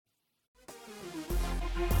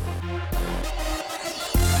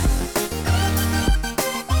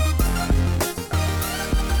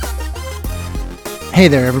Hey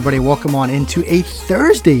there, everybody. Welcome on into a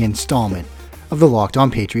Thursday installment of the Locked On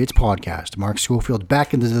Patriots podcast. Mark Schofield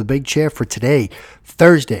back into the big chair for today,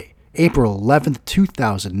 Thursday, April 11th,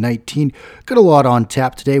 2019. Got a lot on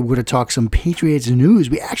tap today. We're going to talk some Patriots news.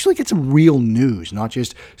 We actually get some real news, not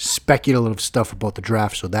just speculative stuff about the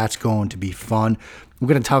draft, so that's going to be fun. We're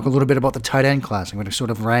going to talk a little bit about the tight end class. I'm going to sort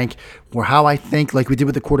of rank or how I think, like we did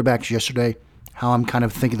with the quarterbacks yesterday, how I'm kind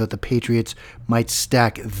of thinking that the Patriots might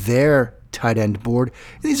stack their tight end board.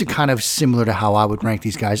 These are kind of similar to how I would rank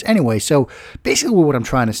these guys anyway. So basically what I'm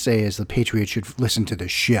trying to say is the Patriots should listen to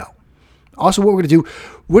this show. Also, what we're going to do,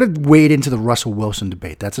 we're going to wade into the Russell Wilson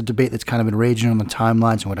debate. That's a debate that's kind of been raging on the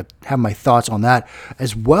timeline, so I'm going to have my thoughts on that,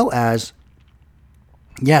 as well as,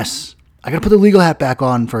 yes, I got to put the legal hat back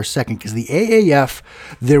on for a second, because the AAF,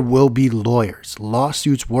 there will be lawyers.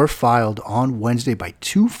 Lawsuits were filed on Wednesday by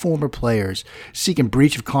two former players seeking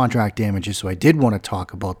breach of contract damages, so I did want to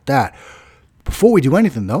talk about that. Before we do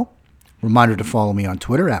anything, though, reminder to follow me on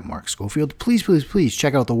Twitter at Mark Schofield. Please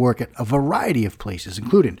check out the work at a variety of places,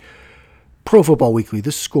 including Pro Football Weekly,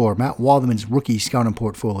 The Score, Matt Waldman's rookie scouting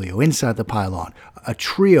portfolio, Inside the Pylon, a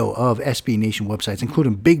trio of SB Nation websites,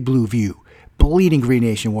 including Big Blue View, Bleeding Green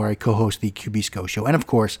Nation, where I co-host the QB Show, and of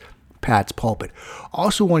course, Pat's Pulpit.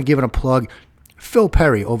 Also want to give it a plug. Phil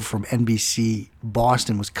Perry over from NBC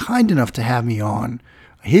Boston was kind enough to have me on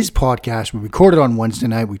his podcast. We recorded on Wednesday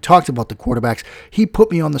night. We talked about the quarterbacks. He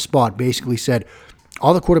put me on the spot, basically said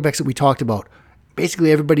all the quarterbacks that we talked about,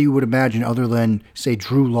 basically everybody you would imagine other than, say,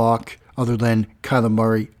 Drew Lock, other than Kyler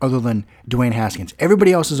Murray, other than Dwayne Haskins.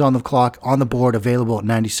 Everybody else is on the clock, on the board, available at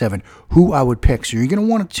 97, who I would pick. So you're going to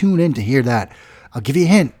want to tune in to hear that. I'll give you a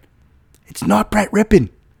hint. It's not Brett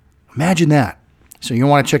Rippon. Imagine that. So you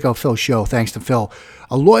want to check out Phil's show. Thanks to Phil,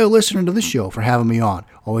 a loyal listener to this show, for having me on.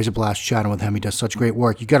 Always a blast chatting with him. He does such great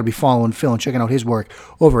work. You got to be following Phil and checking out his work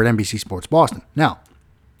over at NBC Sports Boston. Now,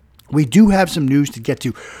 we do have some news to get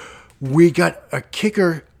to. We got a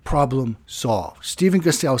kicker problem solved. Stephen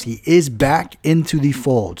Gostkowski is back into the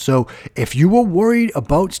fold. So if you were worried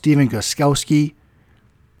about Stephen Gostkowski,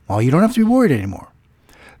 well, you don't have to be worried anymore.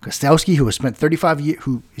 Gostkowski, who is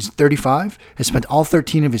 35, has spent all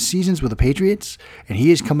 13 of his seasons with the Patriots, and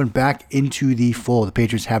he is coming back into the fold. The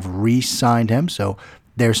Patriots have re-signed him, so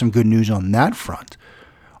there's some good news on that front.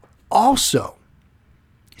 Also,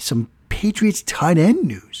 some Patriots tight end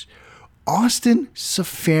news. Austin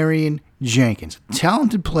Seferian-Jenkins, a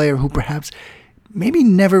talented player who perhaps maybe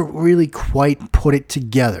never really quite put it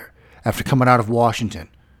together after coming out of Washington.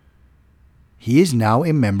 He is now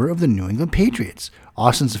a member of the New England Patriots.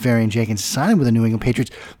 Austin Seferian-Jenkins signed with the New England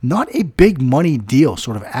Patriots. Not a big money deal,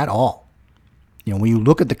 sort of, at all. You know, when you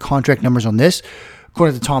look at the contract numbers on this,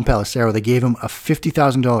 according to Tom Pelissero, they gave him a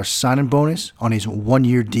 $50,000 signing bonus on his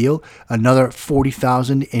one-year deal, another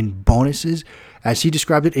 $40,000 in bonuses. As he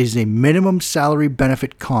described it, it is a minimum salary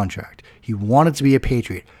benefit contract. He wanted to be a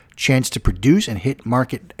Patriot. Chance to produce and hit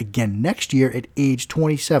market again next year at age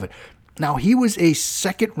 27. Now, he was a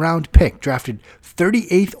second-round pick, drafted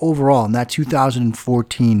 38th overall in that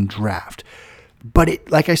 2014 draft.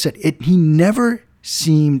 But like I said, he never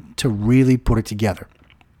seemed to really put it together.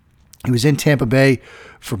 He was in Tampa Bay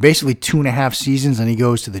for basically 2.5 seasons, and he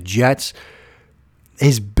goes to the Jets.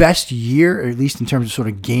 His best year, or at least in terms of sort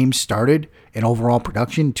of games started and overall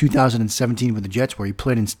production, 2017 with the Jets, where he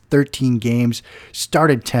played in 13 games,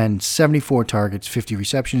 started 10, 74 targets, 50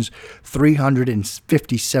 receptions,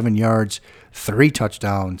 357 yards, 3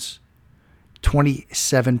 touchdowns,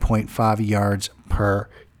 27.5 yards per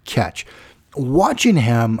catch. Watching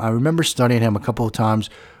him, I remember studying him a couple of times,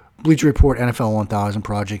 Bleacher Report, NFL 1000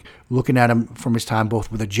 project, looking at him from his time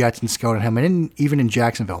both with the Jets and scouting him, and even in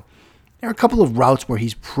Jacksonville. There are a couple of routes where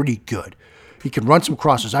he's pretty good. He can run some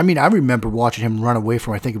crosses. I mean, I remember watching him run away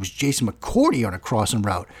from, I think it was Jason McCourty on a crossing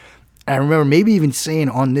route. And I remember maybe even saying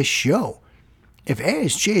on this show, if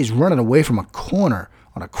ASJ is running away from a corner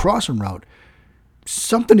on a crossing route,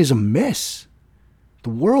 something is amiss.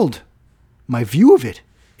 The world, my view of it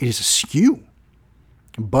is askew.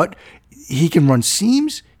 But he can run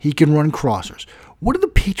seams, he can run crossers. What do the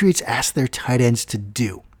Patriots ask their tight ends to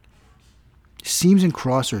do? Seams and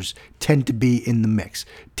crossers tend to be in the mix,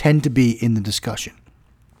 tend to be in the discussion.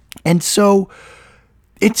 And so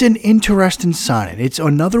it's an interesting signing. It's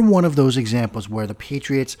another one of those examples where the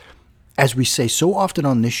Patriots, as we say so often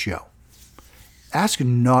on this show, ask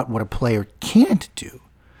not what a player can't do,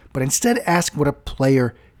 but instead ask what a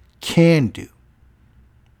player can do.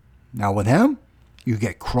 Now with him, you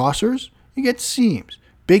get crossers, you get seams,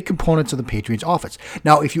 big components of the Patriots offense.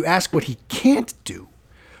 Now if you ask what he can't do,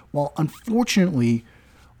 well, unfortunately,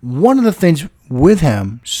 one of the things with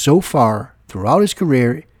him so far throughout his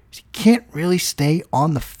career is he can't really stay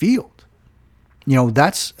on the field.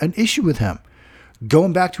 That's an issue with him.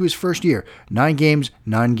 Going back to his first year, 9 games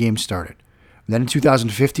started. Then in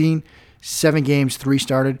 2015, 7 games, 3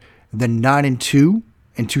 started. Then 9-2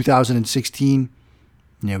 in 2016.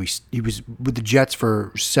 He was with the Jets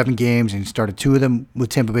for 7 games and he started 2 of them, with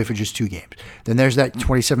Tampa Bay for just 2 games. Then there's that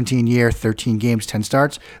 2017 year, 13 games, 10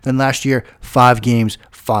 starts. Then last year, 5 games,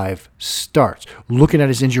 5 starts. Looking at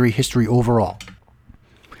his injury history overall,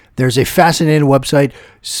 there's a fascinating website,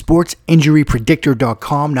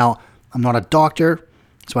 sportsinjurypredictor.com. Now, I'm not a doctor,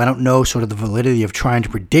 so I don't know sort of the validity of trying to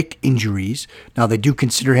predict injuries. Now, they do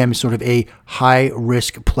consider him sort of a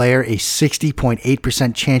high-risk player, a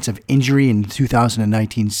 60.8% chance of injury in the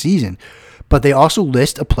 2019 season. But they also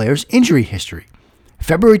list a player's injury history.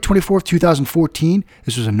 February 24th, 2014,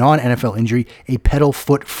 this was a non-NFL injury, a pedal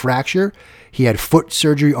foot fracture. He had foot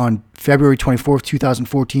surgery on February 24th,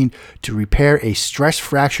 2014 to repair a stress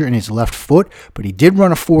fracture in his left foot, but he did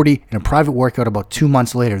run a 40 in a private workout about 2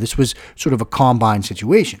 months later. This was sort of a combine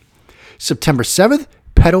situation. September 7th,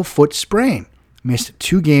 pedal foot sprain. Missed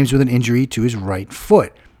 2 games with an injury to his right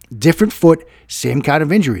foot. Different foot, same kind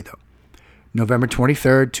of injury though. November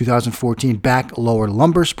 23rd, 2014, back lower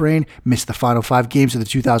lumbar sprain. Missed the final 5 games of the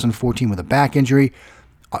 2014 with a back injury.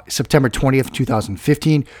 September 20th,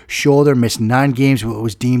 2015, shoulder, missed 9 games with what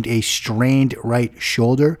was deemed a strained right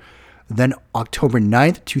shoulder. Then October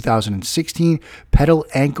 9th, 2016, pedal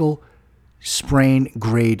ankle sprain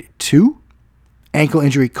grade 2. Ankle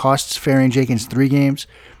injury costs Ferrian-Jenkins 3 games.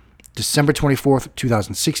 December 24th,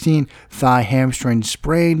 2016, thigh hamstring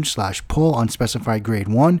sprain / pull unspecified grade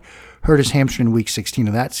 1. Hurt his hamstring in week 16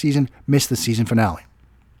 of that season, missed the season finale.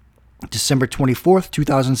 December 24th,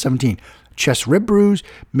 2017, chest rib bruise,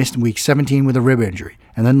 missed week 17 with a rib injury.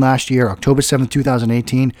 And then last year, October 7th,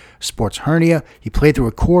 2018, sports hernia. He played through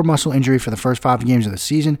a core muscle injury for the first 5 games of the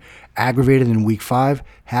season, aggravated in week 5,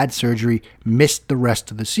 had surgery, missed the rest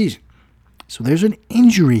of the season. So there's an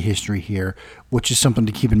injury history here, which is something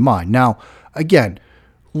to keep in mind. Now, again,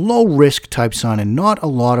 low risk type signing, not a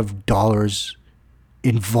lot of dollars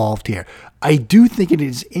involved here. I do think it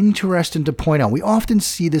is interesting to point out, we often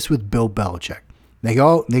see this with Bill Belichick. They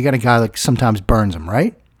got a guy that sometimes burns him,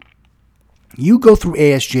 right? You go through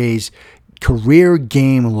ASJ's career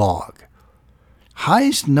game log.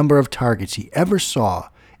 Highest number of targets he ever saw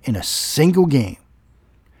in a single game.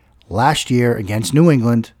 Last year against New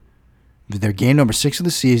England, their game number 6 of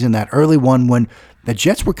the season, that early one when the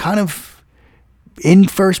Jets were kind of in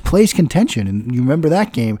first place contention. And you remember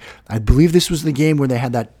that game. I believe this was the game where they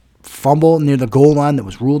had that fumble near the goal line that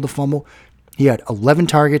was ruled a fumble. He had 11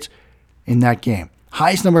 targets in that game.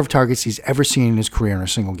 Highest number of targets he's ever seen in his career in a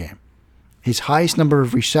single game. His highest number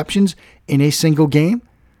of receptions in a single game,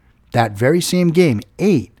 that very same game,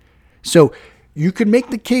 8. So you could make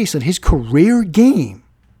the case that his career game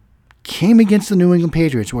came against the New England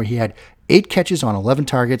Patriots, where he had 8 catches on 11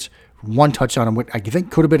 targets, 1 touchdown, and I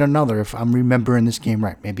think could have been another if I'm remembering this game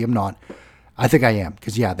right. Maybe I'm not. I think I am,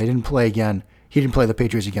 because, they didn't play again. He didn't play the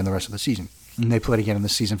Patriots again the rest of the season, and they played again in the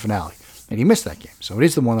season finale, and he missed that game. So it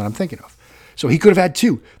is the one that I'm thinking of. So he could have had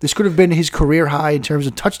 2. This could have been his career high in terms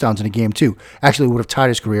of touchdowns in a game, too. Actually, it would have tied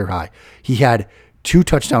his career high. He had 2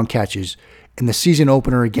 touchdown catches in the season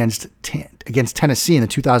opener against Tennessee in the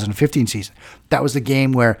 2015 season. That was the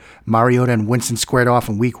game where Mariota and Winston squared off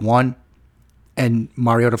in week 1, and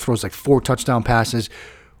Mariota throws like 4 touchdown passes.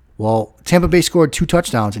 Well, Tampa Bay scored 2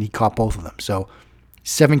 touchdowns, and he caught both of them. So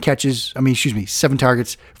 7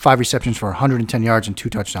 targets, 5 receptions for 110 yards and 2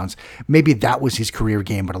 touchdowns. Maybe that was his career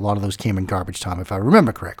game, but a lot of those came in garbage time, if I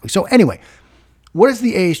remember correctly. So anyway, what does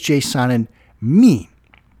the ASJ signing mean?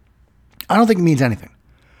 I don't think it means anything.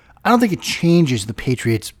 I don't think it changes the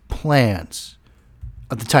Patriots' plans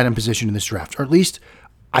at the tight end position in this draft, or at least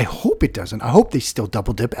I hope it doesn't. I hope they still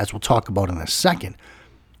double dip, as we'll talk about in a second.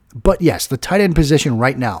 But yes, the tight end position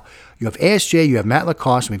right now, you have ASJ, you have Matt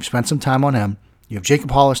Lacoste, we've spent some time on him. You have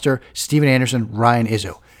Jacob Hollister, Steven Anderson, Ryan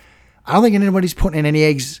Izzo. I don't think anybody's putting in any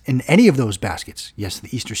eggs in any of those baskets. Yes,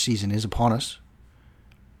 the Easter season is upon us.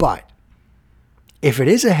 But if it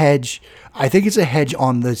is a hedge, I think it's a hedge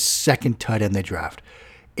on the second tight end they draft.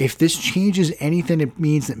 If this changes anything, it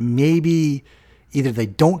means that maybe either they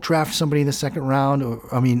don't draft somebody in the second round,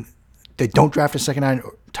 they don't draft a second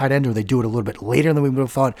tight end, or they do it a little bit later than we would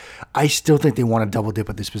have thought. I still think they want to double dip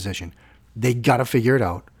at this position. They got to figure it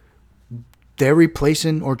out. They're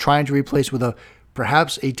replacing or trying to replace with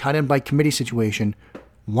perhaps a tight end by committee situation,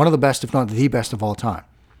 one of the best, if not the best of all time.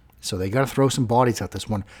 So they got to throw some bodies at this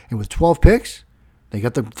one. And with 12 picks, They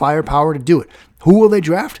got the firepower to do it. Who will they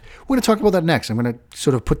draft? We're going to talk about that next. I'm going to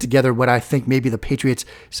sort of put together what I think maybe the Patriots,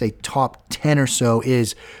 say, top 10 or so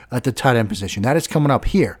is at the tight end position. That is coming up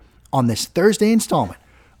here on this Thursday installment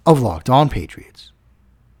of Locked On Patriots.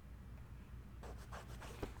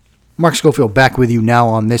 Mark Schofield back with you now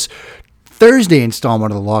on this Thursday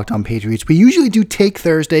installment of the Locked On Patriots. We usually do Take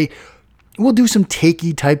Thursday. We'll do some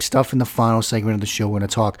takey type stuff in the final segment of the show. We're going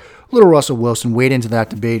to talk a little Russell Wilson, wade into that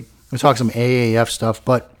debate. We'll talk some AAF stuff.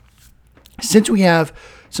 But since we have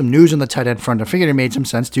some news on the tight end front, I figured it made some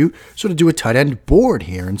sense to sort of do a tight end board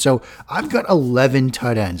here. And so I've got 11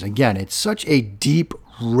 tight ends. Again, it's such a deep,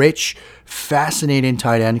 rich, fascinating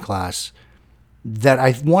tight end class that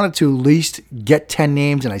I wanted to at least get 10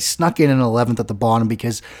 names, and I snuck in an 11th at the bottom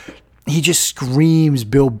because he just screams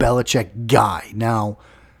Bill Belichick guy. Now,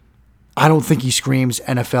 I don't think he screams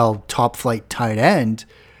NFL top flight tight end,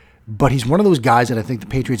 but he's one of those guys that I think the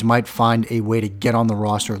Patriots might find a way to get on the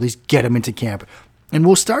roster, or at least get him into camp. And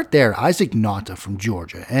we'll start there. Isaac Nauta from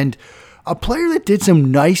Georgia, and a player that did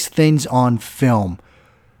some nice things on film,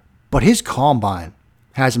 but his combine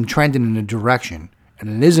has him trending in a direction, and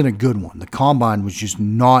it isn't a good one. The combine was just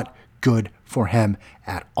not good for him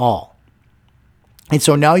at all. And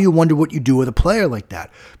so now you wonder what you do with a player like that.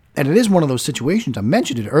 And it is one of those situations, I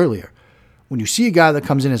mentioned it earlier, when you see a guy that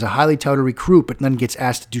comes in as a highly touted recruit, but then gets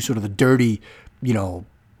asked to do sort of the dirty,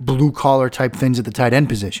 blue-collar type things at the tight end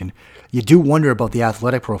position, you do wonder about the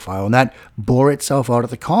athletic profile, and that bore itself out at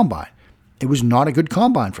the combine. It was not a good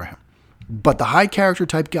combine for him. But the high character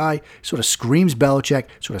type guy sort of screams Belichick,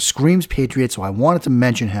 sort of screams Patriots, so I wanted to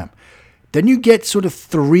mention him. Then you get sort of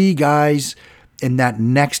three guys in that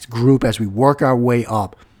next group as we work our way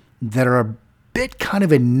up that are a bit kind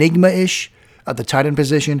of enigma-ish at the tight end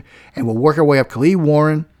position, and we'll work our way up. Khalil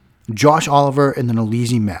Warren, Josh Oliver, and then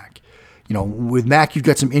Alizi Mack. With Mack, you've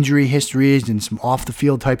got some injury histories and some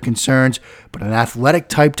off-the-field type concerns, but an athletic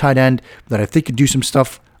type tight end that I think could do some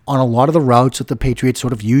stuff on a lot of the routes that the Patriots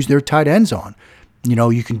sort of use their tight ends on.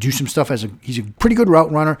 You can do some stuff he's a pretty good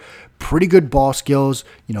route runner, pretty good ball skills,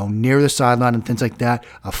 near the sideline and things like that.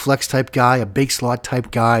 A flex type guy, a big slot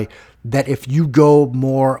type guy that if you go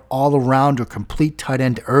more all around or complete tight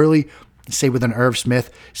end early, say with an Irv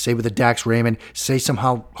Smith, say with a Dax Raymond, say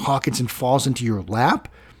somehow Hawkinson falls into your lap,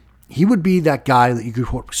 he would be that guy that you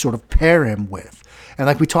could sort of pair him with. And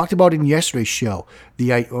like we talked about in yesterday's show,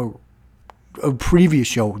 a previous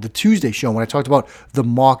show, the Tuesday show, when I talked about the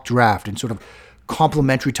mock draft and sort of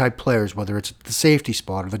complementary type players, whether it's the safety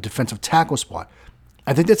spot or the defensive tackle spot,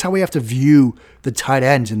 I think that's how we have to view the tight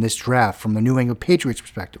ends in this draft from the New England Patriots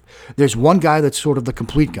perspective. There's one guy that's sort of the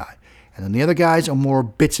complete guy, and then the other guys are more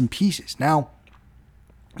bits and pieces. Now,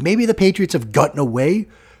 maybe the Patriots have gotten away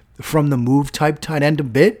from the move type tight end a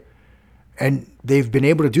bit, and they've been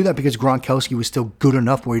able to do that because Gronkowski was still good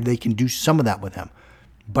enough where they can do some of that with him.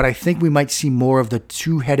 But I think we might see more of the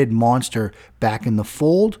two-headed monster back in the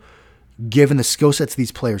fold, given the skill sets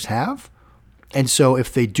these players have. And so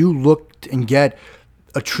if they do look and get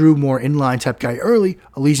a true, more inline type guy early,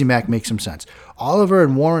 Alizi Mack makes some sense. Oliver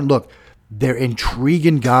and Warren, look, they're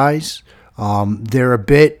intriguing guys. They're a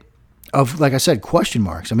bit of, like I said, question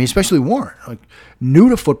marks. I mean, especially Warren. New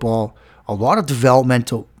to football, a lot of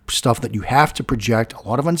developmental stuff that you have to project, a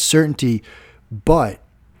lot of uncertainty, but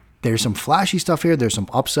there's some flashy stuff here. There's some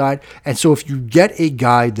upside. And so if you get a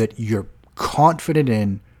guy that you're confident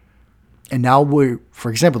in, and now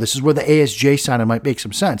for example, this is where the ASJ signing might make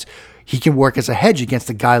some sense. He can work as a hedge against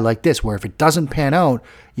a guy like this, where if it doesn't pan out,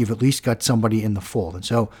 you've at least got somebody in the fold. And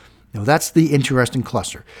so that's the interesting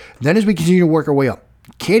cluster. Then as we continue to work our way up,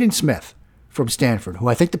 Caden Smith from Stanford, who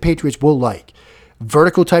I think the Patriots will like.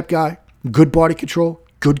 Vertical type guy, good body control,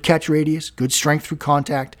 good catch radius, good strength through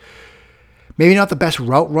contact. Maybe not the best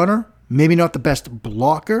route runner, maybe not the best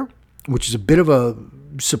blocker, which is a bit of a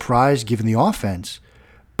surprise given the offense.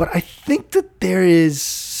 But I think that there is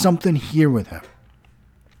something here with him.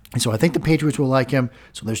 And so I think the Patriots will like him.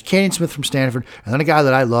 So there's Caden Smith from Stanford, and then a guy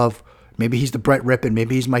that I love. Maybe he's the Brett Rippon.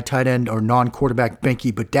 Maybe he's my tight end or non-quarterback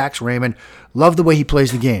binky, but Dax Raymond. Love the way he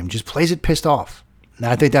plays the game. Just plays it pissed off. And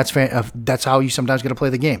I think that's how you sometimes got to play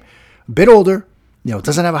the game. A bit older,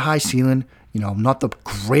 doesn't have a high ceiling. Not the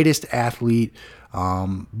greatest athlete,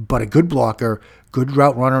 but a good blocker, good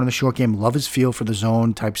route runner in the short game. Love his feel for the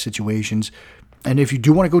zone type situations. And if you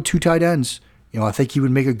do want to go two tight ends, I think he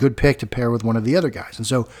would make a good pick to pair with one of the other guys. And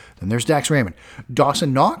so then there's Dax Raymond.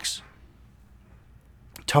 Dawson Knox,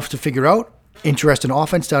 tough to figure out. Interesting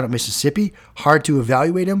offense down at Mississippi. Hard to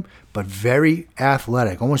evaluate him, but very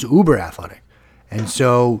athletic, almost uber athletic. And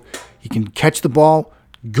so he can catch the ball,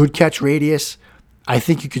 good catch radius. I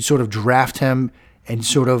think you could sort of draft him and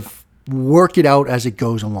sort of work it out as it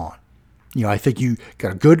goes along. I think you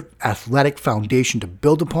got a good athletic foundation to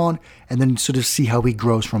build upon, and then sort of see how he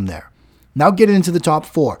grows from there. Now getting into the top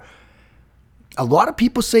 4. A lot of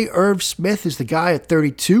people say Irv Smith is the guy at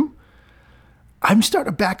 32. I'm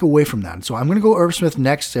starting to back away from that. So I'm going to go Irv Smith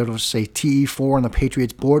next. I would say TE4 on the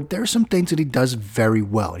Patriots board. There are some things that he does very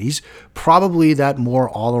well. He's probably that more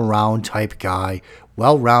all-around type guy,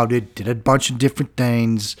 well-rounded, did a bunch of different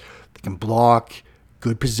things, can block,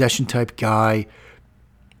 good possession type guy.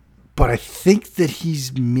 But I think that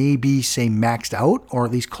he's maybe, say, maxed out, or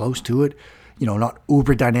at least close to it. Not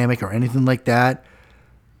uber dynamic or anything like that.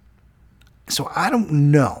 So I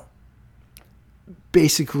don't know.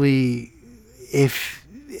 Basically, if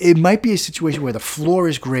it might be a situation where the floor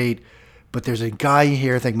is great, but there's a guy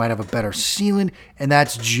here I think might have a better ceiling, and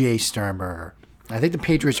that's Jay Sternberger. I think the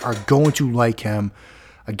Patriots are going to like him.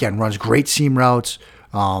 Again, runs great seam routes,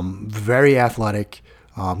 very athletic,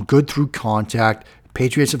 good through contact.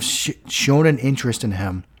 Patriots have shown an interest in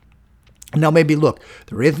him. Now, maybe, look,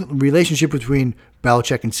 the relationship between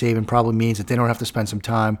Belichick and Saban probably means that they don't have to spend some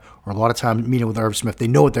time or a lot of time meeting with Irv Smith. They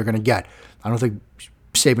know what they're going to get. I don't think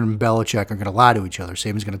Saban and Belichick are going to lie to each other.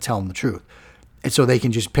 Saban's going to tell them the truth. And so they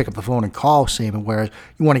can just pick up the phone and call Saban, whereas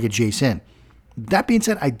you want to get Jace in. That being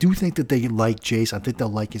said, I do think that they like Jace. I think they'll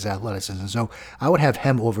like his athleticism. So I would have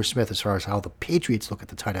him over Smith as far as how the Patriots look at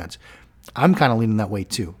the tight ends. I'm kind of leaning that way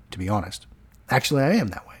too, to be honest. Actually, I am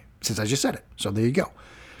that way, since I just said it. So there you go.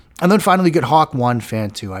 And then finally, get Hawk 1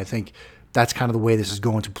 fan 2. I think that's kind of the way this is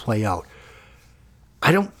going to play out.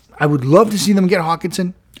 I would love to see them get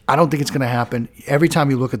Hawkinson. I don't think it's going to happen. Every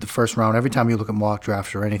time you look at the first round, every time you look at mock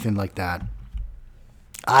drafts or anything like that,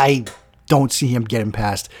 I don't see him getting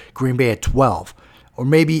past Green Bay at 12. Or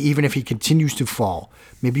maybe even if he continues to fall,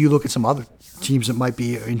 maybe you look at some other teams that might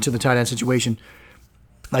be into the tight end situation.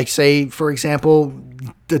 Like, say, for example,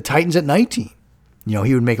 the Titans at 19.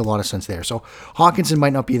 He would make a lot of sense there. So Hawkinson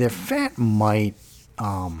might not be there. Fant might.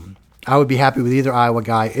 I would be happy with either Iowa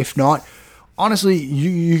guy. If not, honestly,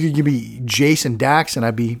 you could give me Jace and Dax, and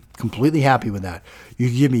I'd be completely happy with that. You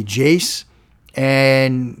could give me Jace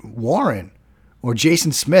and Warren or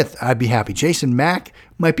Jason Smith. I'd be happy. Jason Mack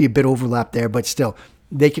might be a bit overlap there, but still,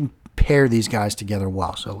 they can pair these guys together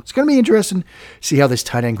well. So it's going to be interesting to see how this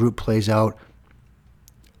tight end group plays out.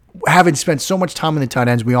 Having spent so much time in the tight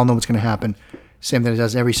ends, we all know what's going to happen. Same thing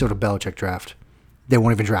as every sort of Belichick draft. They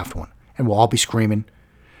won't even draft one. And we'll all be screaming.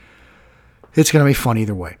 It's going to be fun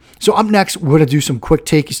either way. So up next, we're going to do some quick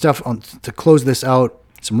takey stuff to close this out.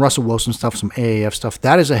 Some Russell Wilson stuff, some AAF stuff.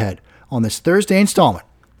 That is ahead on this Thursday installment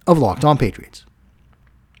of Locked On Patriots.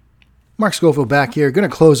 Mark Schofield back here. Going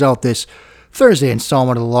to close out this Thursday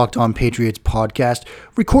installment of the Locked On Patriots podcast.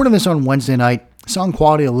 Recording this on Wednesday night. Sound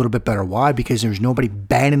quality a little bit better. Why? Because there's nobody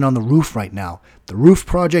banging on the roof right now. The roof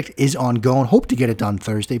project is ongoing. Hope to get it done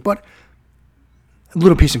Thursday, but a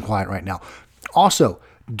little peace and quiet right now. Also,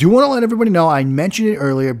 do want to let everybody know, I mentioned it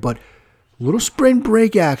earlier, but little spring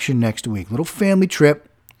break action next week. Little family trip.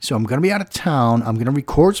 So I'm going to be out of town. I'm going to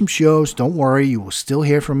record some shows. Don't worry. You will still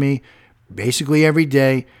hear from me basically every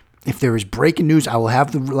day. If there is breaking news, I will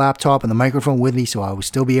have the laptop and the microphone with me, so I will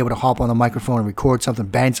still be able to hop on the microphone and record something,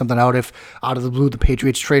 bang something out. If out of the blue the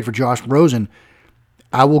Patriots trade for Josh Rosen,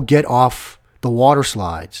 I will get off the water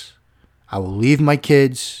slides. I will leave my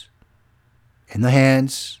kids in the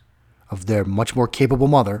hands of their much more capable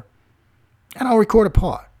mother, and I'll record a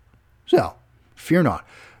pod. So, fear not.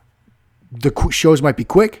 The shows might be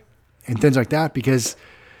quick and things like that because,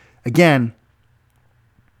 again,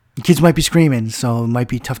 kids might be screaming, so it might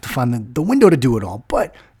be tough to find the window to do it all,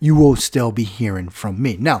 but you will still be hearing from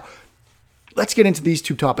me. Now, let's get into these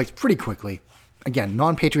two topics pretty quickly. Again,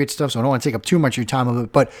 non-Patriot stuff, so I don't want to take up too much of your time of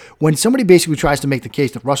it, but when somebody basically tries to make the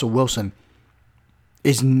case that Russell Wilson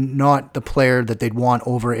is not the player that they'd want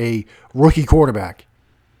over a rookie quarterback,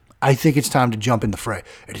 I think it's time to jump in the fray.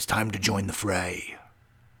 It is time to join the fray.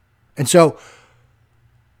 And so,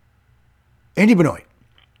 Andy Benoit,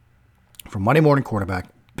 from Monday Morning Quarterback,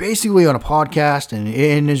 basically on a podcast and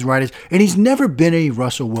in his writings, and he's never been a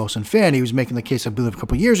Russell Wilson fan. He was making the case, I believe, a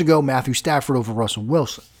couple of years ago, Matthew Stafford over Russell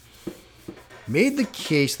Wilson. Made the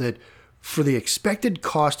case that for the expected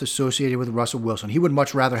cost associated with Russell Wilson, he would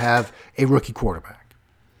much rather have a rookie quarterback.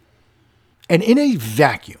 And in a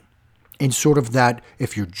vacuum, in sort of that,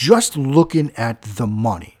 if you're just looking at the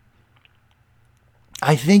money,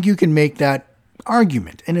 I think you can make that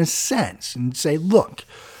argument in a sense and say, look,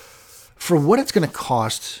 for what it's going to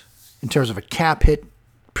cost in terms of a cap hit,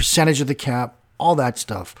 percentage of the cap, all that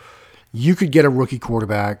stuff, you could get a rookie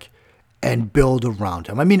quarterback and build around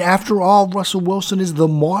him. I mean, after all, Russell Wilson is the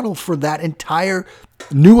model for that entire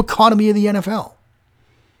new economy of the NFL.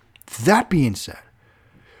 That being said,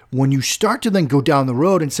 when you start to then go down the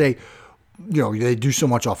road and say, they do so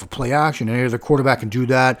much off of play action, and any other quarterback can do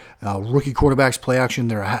that. Rookie quarterbacks play action,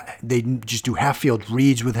 they just do half-field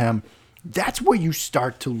reads with him. That's where you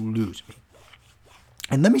start to lose me.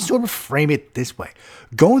 And let me sort of frame it this way.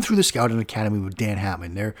 Going through the Scouting Academy with Dan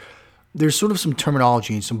Hatman, there's sort of some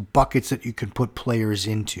terminology and some buckets that you can put players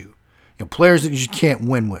into. Players that you just can't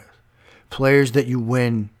win with. Players that you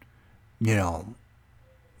win,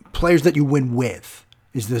 players that you win with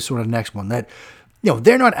is the sort of next one. That,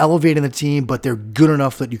 they're not elevating the team, but they're good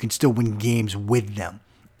enough that you can still win games with them.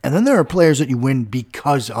 And then there are players that you win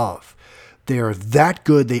because of. They are that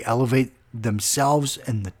good, they elevate themselves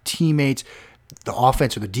and the teammates, the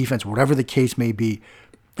offense or the defense, whatever the case may be.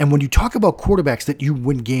 And when you talk about quarterbacks that you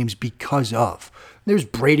win games because of, there's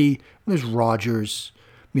Brady, there's Rodgers,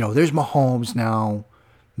 there's Mahomes now,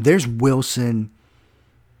 there's Wilson,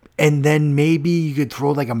 and then maybe you could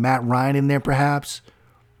throw like a Matt Ryan in there perhaps.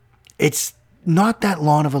 It's not that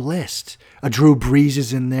long of a list. A Drew Brees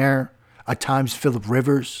is in there, at times Phillip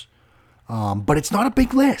Rivers, but it's not a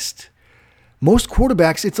big list. Most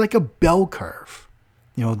quarterbacks, it's like a bell curve.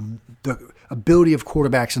 The ability of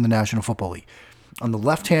quarterbacks in the National Football League. On the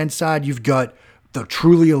left-hand side, you've got the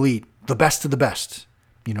truly elite, the best of the best.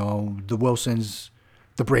 The Wilsons,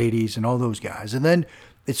 the Bradys, and all those guys. And then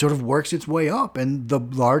it sort of works its way up, and the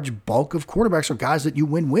large bulk of quarterbacks are guys that you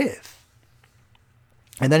win with.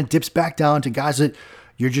 And then it dips back down to guys that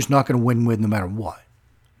you're just not going to win with no matter what.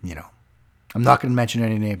 I'm not going to mention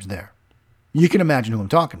any names there. You can imagine who I'm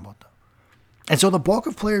talking about, though. And so the bulk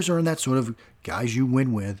of players are in that sort of guys you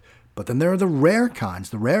win with. But then there are the rare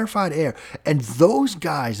kinds, the rarefied air. And those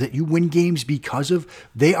guys that you win games because of,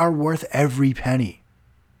 they are worth every penny.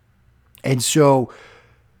 And so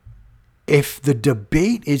if the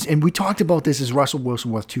debate is, and we talked about this, is Russell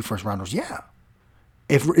Wilson worth 2 first-rounders? Yeah.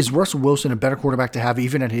 Is Russell Wilson a better quarterback to have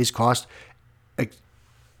even at his cost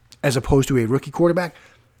as opposed to a rookie quarterback?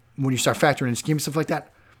 When you start factoring in scheme and stuff like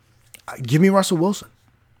that, give me Russell Wilson.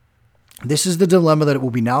 This is the dilemma that it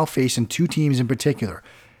will be now facing two teams in particular.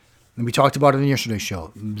 And we talked about it in yesterday's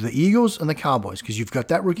show. The Eagles and the Cowboys, because you've got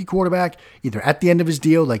that rookie quarterback either at the end of his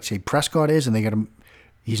deal, like say Prescott is, and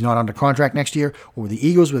he's not under contract next year, or the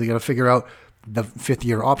Eagles where they got to figure out the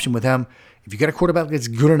 5th-year option with him. If you get a quarterback that's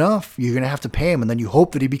good enough, you're going to have to pay him, and then you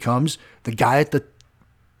hope that he becomes the guy at the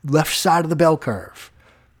left side of the bell curve.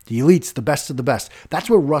 The elites, the best of the best. That's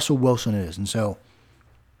where Russell Wilson is. And so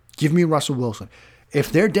give me Russell Wilson.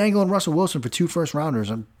 If they're dangling Russell Wilson for 2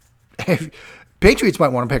 first-rounders, Patriots might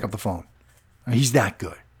want to pick up the phone. He's that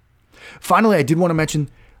good. Finally, I did want to mention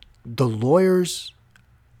the lawyers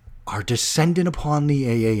are descending upon the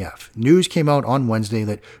AAF. News came out on Wednesday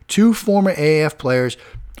that 2 former AAF players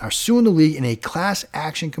are suing the league in a class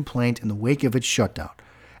action complaint in the wake of its shutdown.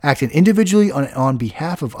 Acting individually on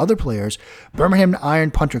behalf of other players, Birmingham Iron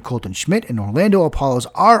punter Colton Schmidt and Orlando Apollos,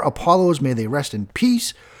 our Apollos, may they rest in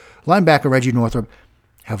peace, linebacker Reggie Northrup,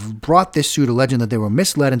 have brought this suit alleging that they were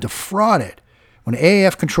misled and defrauded when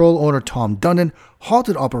AAF control owner Tom Dundon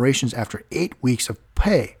halted operations after 8 weeks of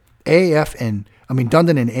pay. Dundon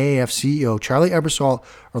and AAF CEO Charlie Ebersol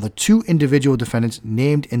are the 2 individual defendants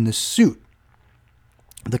named in the suit.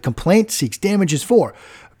 The complaint seeks damages for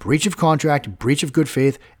breach of contract, breach of good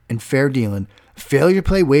faith and fair dealing, failure to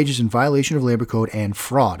pay wages in violation of labor code, and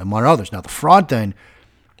fraud, among others. Now, the fraud thing,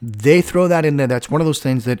 they throw that in there. That's one of those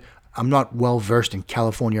things that I'm not well versed in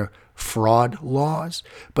California fraud laws,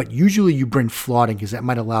 but usually you bring fraud in because that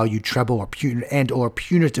might allow you treble or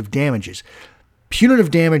punitive damages. Punitive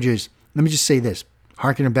damages, let me just say this,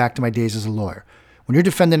 harkening back to my days as a lawyer. When you're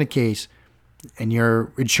defending a case and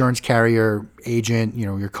your insurance carrier, agent,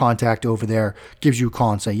 your contact over there gives you a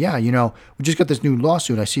call and say, yeah, we just got this new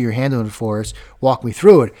lawsuit. I see you're handling it for us. Walk me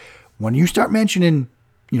through it. When you start mentioning,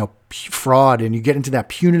 fraud and you get into that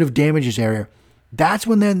punitive damages area, that's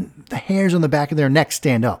when then the hairs on the back of their neck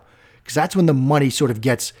stand up. Because that's when the money sort of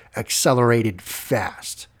gets accelerated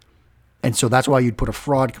fast. And so that's why you'd put a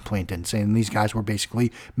fraud complaint in, saying these guys were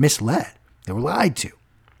basically misled. They were lied to.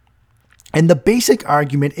 And the basic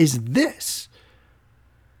argument is this.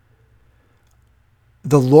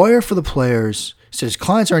 The lawyer for the players says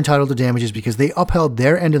clients are entitled to damages because they upheld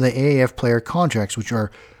their end of the AAF player contracts, which are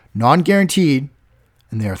non-guaranteed,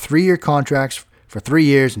 and they are 3-year contracts for 3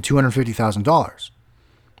 years and $250,000.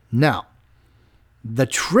 Now, the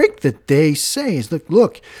trick that they say is,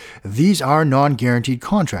 look, these are non-guaranteed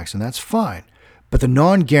contracts, and that's fine. But the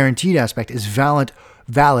non-guaranteed aspect is valid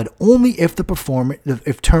only if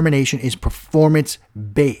if termination is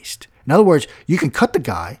performance-based. In other words, you can cut the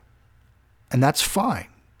guy, and that's fine.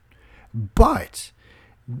 But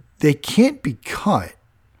they can't be cut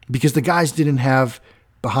because the guys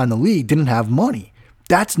behind the league didn't have money.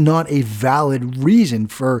 That's not a valid reason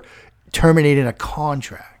for terminating a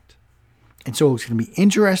contract. And so it's going to be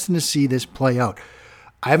interesting to see this play out.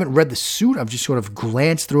 I haven't read the suit. I've just sort of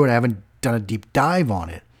glanced through it. I haven't done a deep dive on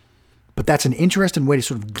it. But that's an interesting way to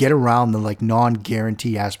sort of get around the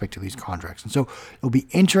non-guarantee aspect of these contracts. And so it'll be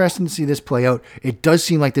interesting to see this play out. It does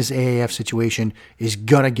seem like this AAF situation is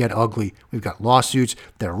going to get ugly. We've got lawsuits.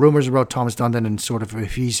 There are rumors about Thomas Dundon and sort of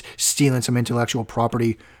if he's stealing some intellectual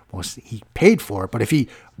property. Well, he paid for it, but if he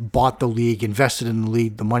bought the league, invested in the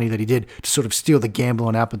league, the money that he did to sort of steal the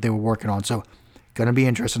gambling app that they were working on. So going to be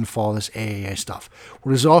interesting to follow this AAA stuff.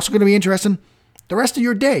 What is also going to be interesting, the rest of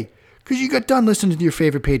your day. Because you got done listening to your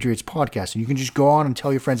favorite Patriots podcast, and you can just go on and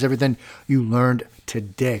tell your friends everything you learned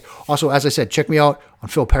today. Also, as I said, check me out on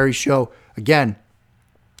Phil Perry's show. Again,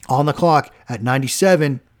 On the Clock at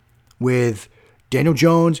 97 with Daniel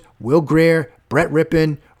Jones, Will Greer, Brett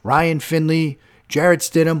Rippon, Ryan Finley, Jared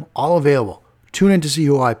Stidham, all available. Tune in to see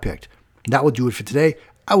who I picked. That will do it for today.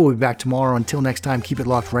 I will be back tomorrow. Until next time, keep it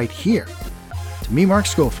locked right here to me, Mark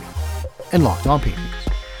Schofield, and Locked On Patriots.